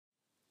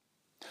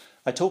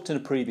I talked in a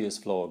previous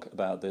vlog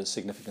about the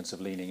significance of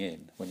leaning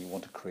in when you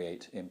want to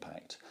create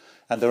impact.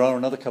 And there are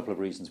another couple of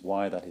reasons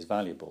why that is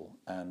valuable,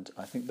 and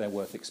I think they're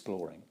worth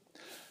exploring.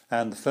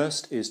 And the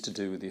first is to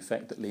do with the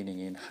effect that leaning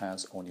in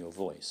has on your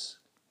voice.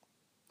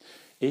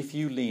 If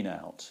you lean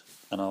out,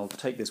 and I'll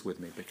take this with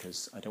me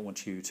because I don't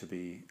want you to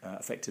be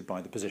affected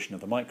by the position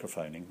of the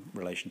microphone in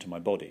relation to my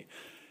body.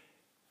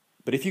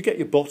 But if you get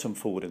your bottom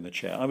forward in the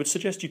chair, I would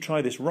suggest you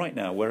try this right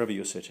now, wherever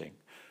you're sitting.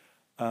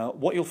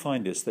 What you'll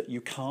find is that you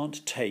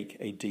can't take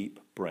a deep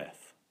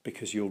breath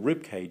because your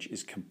rib cage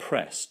is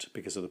compressed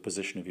because of the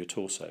position of your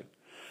torso.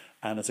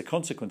 And as a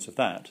consequence of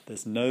that,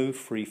 there's no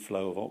free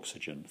flow of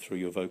oxygen through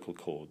your vocal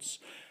cords,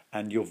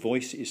 and your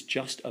voice is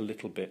just a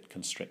little bit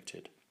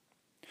constricted.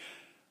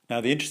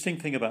 Now, the interesting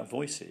thing about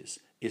voices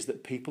is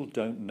that people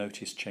don't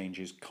notice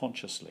changes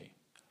consciously,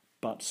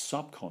 but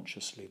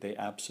subconsciously they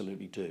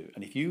absolutely do.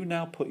 And if you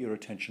now put your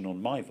attention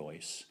on my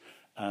voice,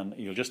 and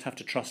you'll just have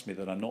to trust me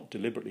that I'm not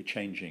deliberately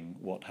changing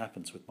what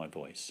happens with my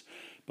voice,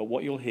 but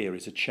what you'll hear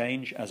is a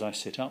change as I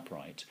sit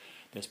upright.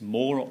 There's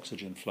more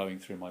oxygen flowing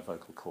through my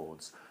vocal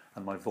cords,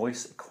 and my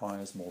voice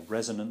acquires more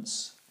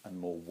resonance and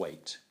more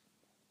weight.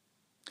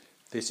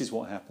 This is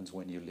what happens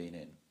when you lean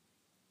in.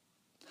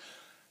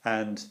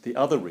 And the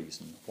other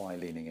reason why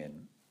leaning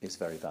in is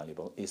very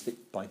valuable is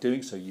that by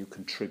doing so you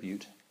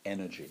contribute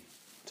energy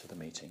to the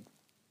meeting.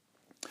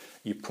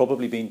 You've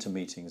probably been to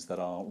meetings that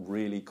are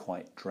really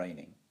quite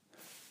draining.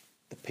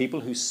 The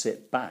people who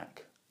sit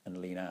back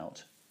and lean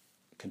out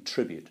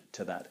contribute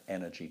to that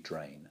energy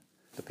drain.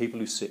 The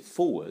people who sit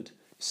forward,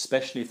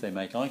 especially if they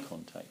make eye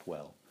contact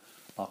well,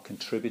 are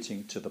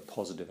contributing to the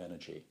positive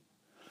energy.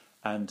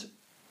 And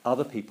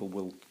other people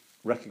will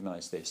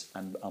recognise this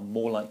and are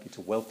more likely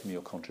to welcome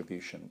your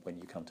contribution when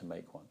you come to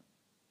make one.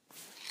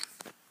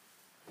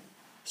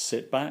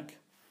 Sit back,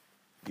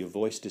 your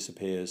voice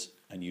disappears,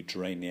 and you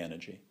drain the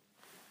energy.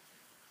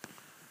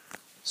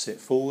 Sit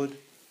forward,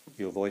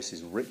 your voice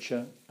is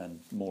richer and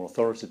more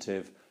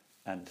authoritative,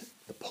 and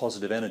the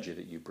positive energy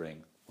that you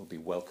bring will be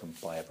welcomed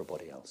by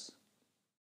everybody else.